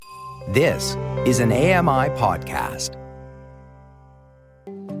This is an AMI podcast.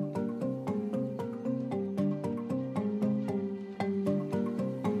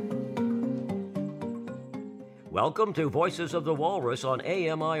 Welcome to Voices of the Walrus on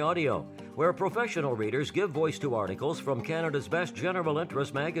AMI Audio, where professional readers give voice to articles from Canada's best general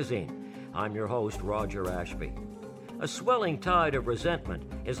interest magazine. I'm your host, Roger Ashby. A swelling tide of resentment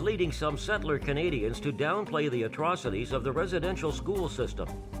is leading some settler Canadians to downplay the atrocities of the residential school system.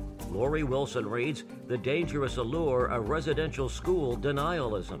 Lori Wilson reads The Dangerous Allure of Residential School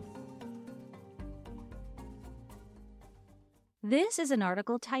Denialism. This is an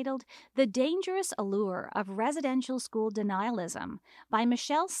article titled The Dangerous Allure of Residential School Denialism by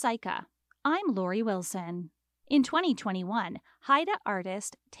Michelle Syka. I'm Lori Wilson. In 2021, Haida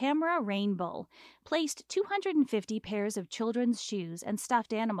artist Tamara Rainbow placed 250 pairs of children's shoes and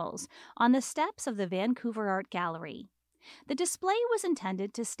stuffed animals on the steps of the Vancouver Art Gallery. The display was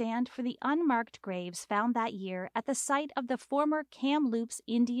intended to stand for the unmarked graves found that year at the site of the former Kamloops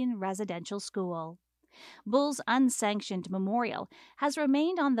Indian Residential School. Bull's unsanctioned memorial has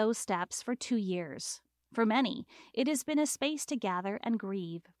remained on those steps for 2 years. For many, it has been a space to gather and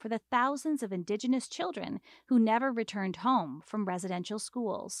grieve for the thousands of Indigenous children who never returned home from residential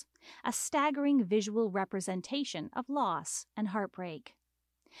schools, a staggering visual representation of loss and heartbreak.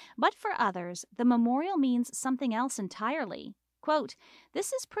 But for others, the memorial means something else entirely. Quote,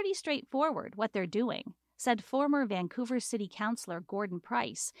 "This is pretty straightforward, what they're doing," said former Vancouver City Councillor Gordon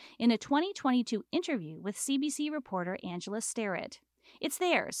Price in a 2022 interview with CBC reporter Angela Sterrett. "It's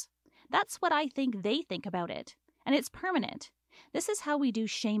theirs. That's what I think they think about it. And it's permanent. This is how we do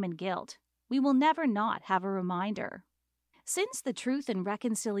shame and guilt. We will never not have a reminder." Since the Truth and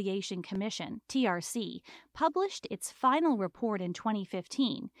Reconciliation Commission, TRC, published its final report in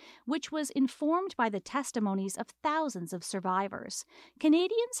 2015, which was informed by the testimonies of thousands of survivors,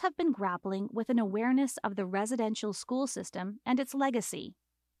 Canadians have been grappling with an awareness of the residential school system and its legacy.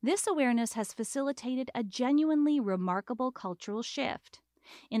 This awareness has facilitated a genuinely remarkable cultural shift.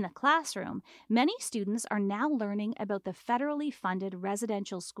 In the classroom, many students are now learning about the federally funded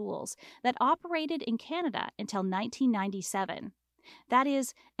residential schools that operated in Canada until 1997. That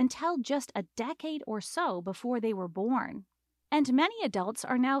is, until just a decade or so before they were born. And many adults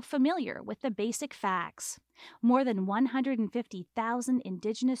are now familiar with the basic facts. More than 150,000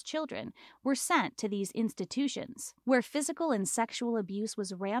 Indigenous children were sent to these institutions, where physical and sexual abuse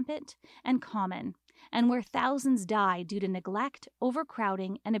was rampant and common, and where thousands died due to neglect,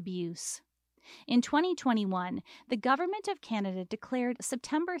 overcrowding, and abuse. In 2021, the Government of Canada declared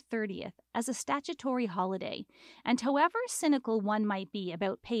September 30th as a statutory holiday, and however cynical one might be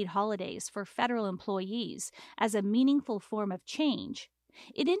about paid holidays for federal employees as a meaningful form of change,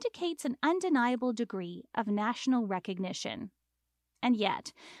 it indicates an undeniable degree of national recognition. And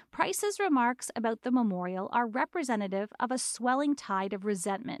yet, Price's remarks about the memorial are representative of a swelling tide of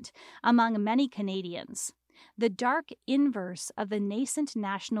resentment among many Canadians, the dark inverse of the nascent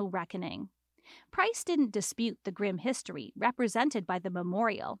national reckoning. Price didn't dispute the grim history represented by the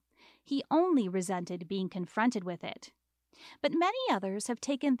memorial. He only resented being confronted with it. But many others have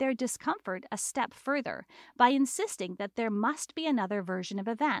taken their discomfort a step further by insisting that there must be another version of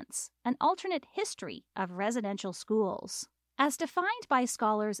events, an alternate history of residential schools. As defined by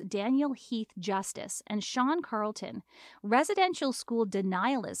scholars Daniel Heath Justice and Sean Carlton, residential school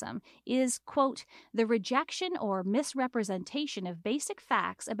denialism is, quote, "the rejection or misrepresentation of basic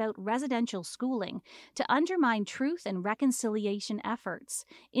facts about residential schooling to undermine truth and reconciliation efforts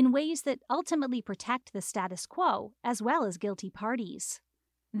in ways that ultimately protect the status quo as well as guilty parties."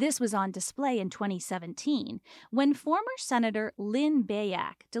 This was on display in 2017 when former Senator Lynn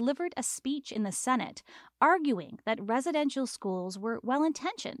Bayak delivered a speech in the Senate arguing that residential schools were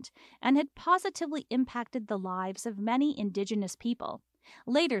well-intentioned and had positively impacted the lives of many Indigenous people,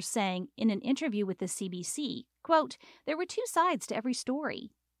 later saying in an interview with the CBC, quote, "There were two sides to every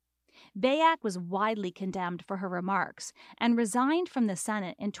story." Bayak was widely condemned for her remarks and resigned from the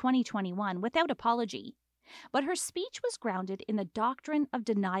Senate in 2021 without apology. But her speech was grounded in the doctrine of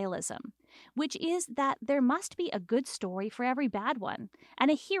denialism, which is that there must be a good story for every bad one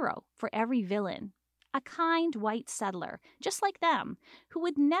and a hero for every villain, a kind white settler, just like them, who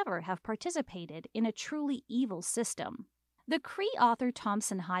would never have participated in a truly evil system. The Cree author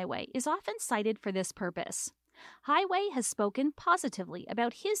Thompson Highway is often cited for this purpose. Highway has spoken positively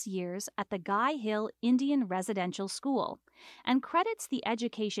about his years at the Guy Hill Indian Residential School and credits the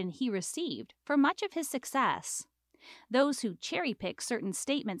education he received for much of his success. Those who cherry-pick certain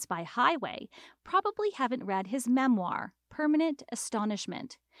statements by Highway probably haven't read his memoir, Permanent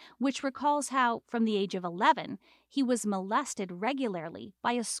Astonishment, which recalls how, from the age of 11, he was molested regularly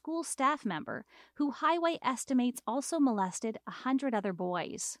by a school staff member who Highway estimates also molested 100 other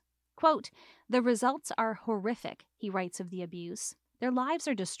boys. Quote, "The results are horrific," he writes of the abuse. "Their lives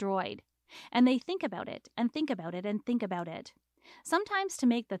are destroyed. And they think about it and think about it and think about it. Sometimes to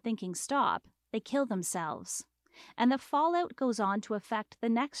make the thinking stop, they kill themselves. And the fallout goes on to affect the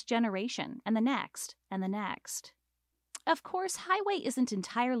next generation and the next and the next." Of course, Highway isn't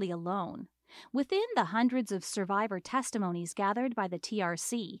entirely alone. Within the hundreds of survivor testimonies gathered by the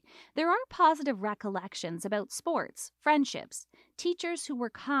TRC, there are positive recollections about sports, friendships, teachers who were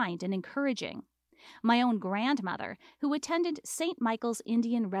kind and encouraging. My own grandmother, who attended St. Michael's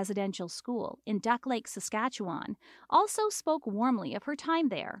Indian Residential School in Duck Lake, Saskatchewan, also spoke warmly of her time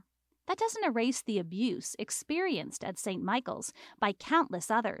there. That doesn't erase the abuse experienced at St. Michael's by countless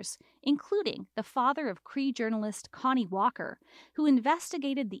others, including the father of Cree journalist Connie Walker, who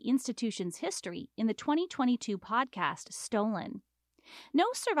investigated the institution's history in the 2022 podcast Stolen. No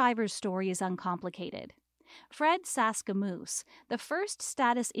survivor's story is uncomplicated. Fred Saskamoose, the first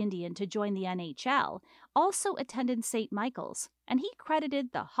status Indian to join the NHL, also attended St. Michael's, and he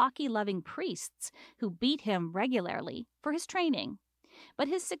credited the hockey-loving priests who beat him regularly for his training. But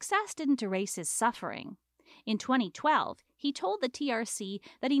his success didn't erase his suffering. In 2012, he told the TRC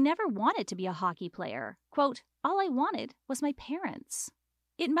that he never wanted to be a hockey player. Quote, "All I wanted was my parents."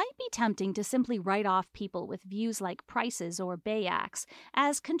 It might be tempting to simply write off people with views like Price's or Bayak's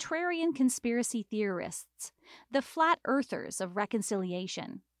as contrarian conspiracy theorists, the flat earthers of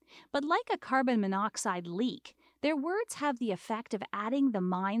reconciliation. But like a carbon monoxide leak, their words have the effect of adding the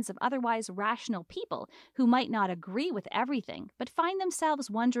minds of otherwise rational people who might not agree with everything but find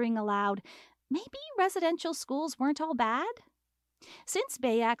themselves wondering aloud, maybe residential schools weren't all bad? Since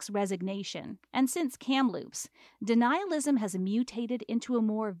Bayak's resignation, and since Kamloops, denialism has mutated into a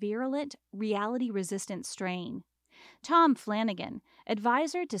more virulent, reality-resistant strain. Tom Flanagan,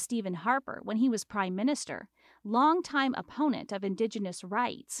 advisor to Stephen Harper when he was Prime Minister, longtime opponent of Indigenous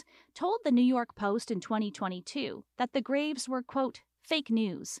rights, told the New York Post in 2022 that the graves were, quote, "fake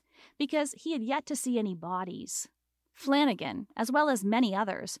news," because he had yet to see any bodies. Flanagan, as well as many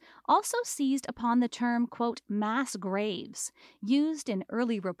others, also seized upon the term, quote, "mass graves," used in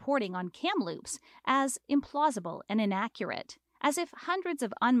early reporting on Kamloops, as implausible and inaccurate, as if hundreds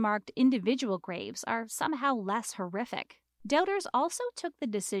of unmarked individual graves are somehow less horrific. Doubters also took the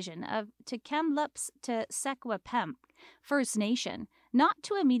decision of Tk'emlúps to Secwepemc First Nation not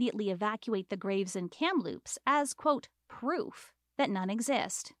to immediately evacuate the graves in Kamloops as, quote, "proof" that none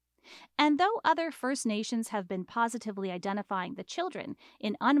exist. And though other First Nations have been positively identifying the children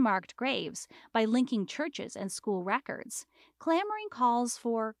in unmarked graves by linking churches and school records, clamoring calls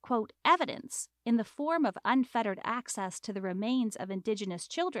for, quote, "evidence" in the form of unfettered access to the remains of Indigenous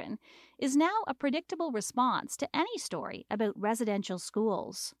children is now a predictable response to any story about residential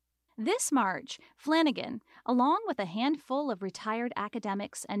schools. This March, Flanagan, along with a handful of retired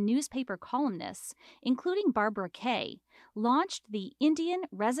academics and newspaper columnists, including Barbara Kay, launched the Indian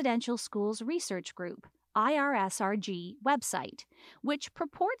Residential Schools Research Group, IRSRG, website, which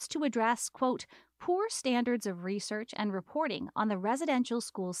purports to address, quote, "poor standards of research and reporting on the residential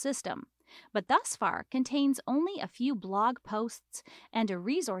school system," but thus far contains only a few blog posts and a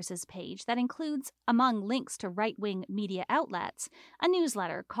resources page that includes, among links to right-wing media outlets, a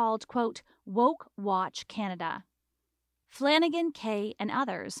newsletter called, quote, "Woke Watch Canada." Flanagan, Kay, and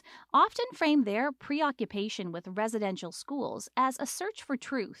others often frame their preoccupation with residential schools as a search for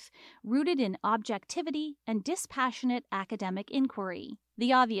truth, rooted in objectivity and dispassionate academic inquiry.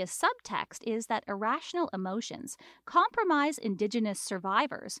 The obvious subtext is that irrational emotions compromise Indigenous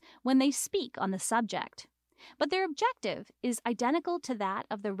survivors when they speak on the subject. But their objective is identical to that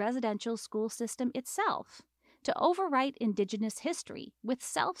of the residential school system itself: to overwrite Indigenous history with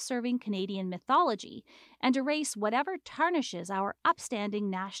self-serving Canadian mythology and erase whatever tarnishes our upstanding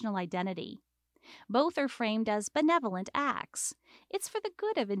national identity. Both are framed as benevolent acts. It's for the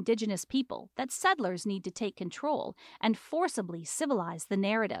good of Indigenous people that settlers need to take control and forcibly civilize the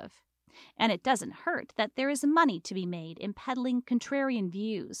narrative. And it doesn't hurt that there is money to be made in peddling contrarian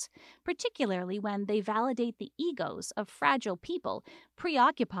views, particularly when they validate the egos of fragile people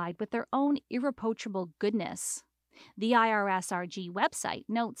preoccupied with their own irreproachable goodness. The IRSRG website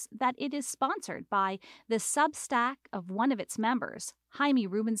notes that it is sponsored by the Substack of one of its members, Jaime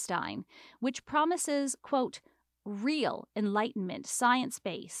Rubenstein, which promises, quote, "real enlightenment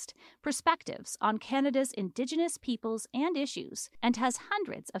science-based perspectives on Canada's Indigenous peoples and issues," and has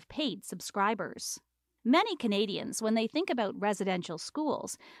hundreds of paid subscribers. Many Canadians, when they think about residential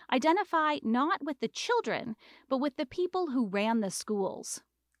schools, identify not with the children, but with the people who ran the schools.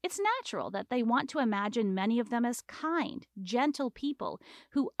 It's natural that they want to imagine many of them as kind, gentle people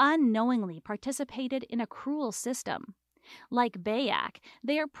who unknowingly participated in a cruel system. Like Bayak,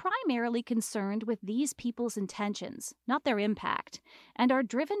 they are primarily concerned with these people's intentions, not their impact, and are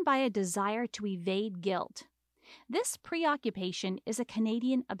driven by a desire to evade guilt. This preoccupation is a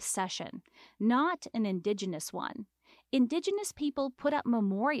Canadian obsession, not an Indigenous one. Indigenous people put up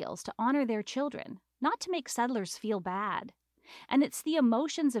memorials to honor their children, not to make settlers feel bad. And it's the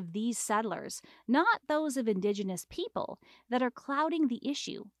emotions of these settlers, not those of Indigenous people, that are clouding the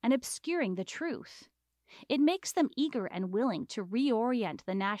issue and obscuring the truth. It makes them eager and willing to reorient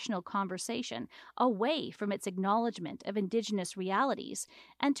the national conversation away from its acknowledgement of Indigenous realities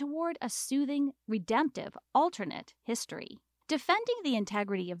and toward a soothing, redemptive, alternate history. Defending the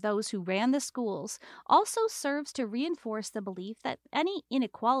integrity of those who ran the schools also serves to reinforce the belief that any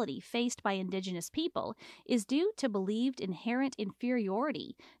inequality faced by Indigenous people is due to believed inherent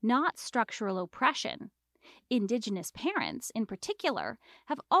inferiority, not structural oppression. Indigenous parents, in particular,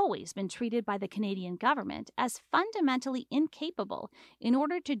 have always been treated by the Canadian government as fundamentally incapable in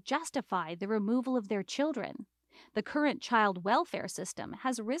order to justify the removal of their children. The current child welfare system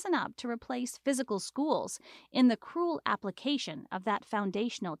has risen up to replace physical schools in the cruel application of that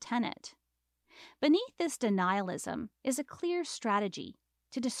foundational tenet. Beneath this denialism is a clear strategy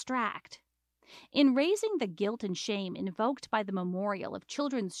to distract. In raising the guilt and shame invoked by the memorial of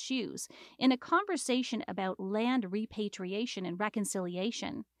children's shoes in a conversation about land repatriation and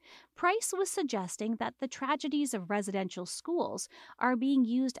reconciliation, Price was suggesting that the tragedies of residential schools are being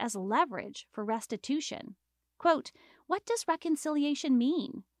used as leverage for restitution. Quote, "What does reconciliation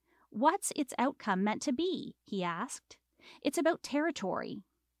mean? What's its outcome meant to be?" he asked. "It's about territory."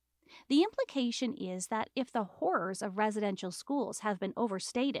 The implication is that if the horrors of residential schools have been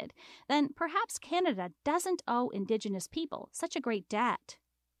overstated, then perhaps Canada doesn't owe Indigenous people such a great debt.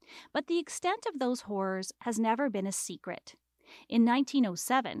 But the extent of those horrors has never been a secret. In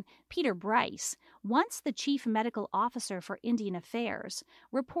 1907, Peter Bryce, once the chief medical officer for Indian Affairs,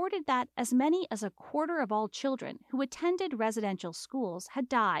 reported that as many as a quarter of all children who attended residential schools had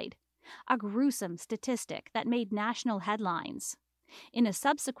died, a gruesome statistic that made national headlines. In a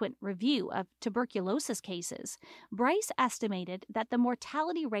subsequent review of tuberculosis cases, Bryce estimated that the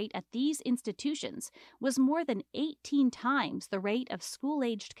mortality rate at these institutions was more than 18 times the rate of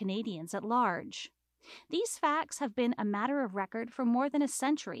school-aged Canadians at large. These facts have been a matter of record for more than a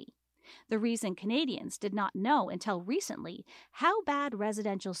century. The reason Canadians did not know until recently how bad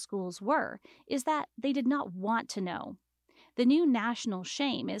residential schools were is that they did not want to know. The new national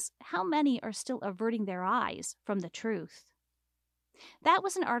shame is how many are still averting their eyes from the truth. That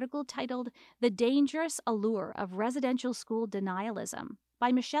was an article titled "The Dangerous Allure of Residential School Denialism"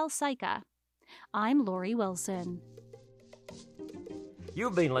 by Michelle Syka. I'm Lori Wilson.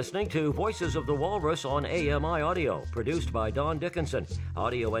 You've been listening to Voices of the Walrus on AMI Audio, produced by Don Dickinson.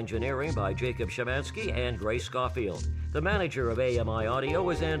 Audio engineering by Jacob Shemansky and Grace Schofield. The manager of AMI Audio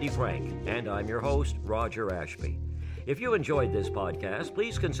is Andy Frank, and I'm your host, Roger Ashby. If you enjoyed this podcast,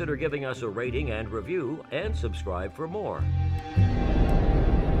 please consider giving us a rating and review, and subscribe for more.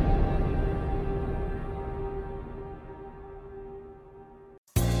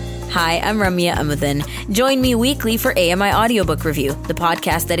 Hi, I'm Ramya Amudan. Join me weekly for AMI Audiobook Review, the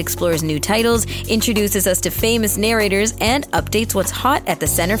podcast that explores new titles, introduces us to famous narrators, and updates what's hot at the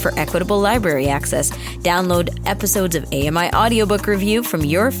Center for Equitable Library Access. Download episodes of AMI Audiobook Review from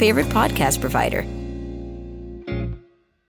your favorite podcast provider.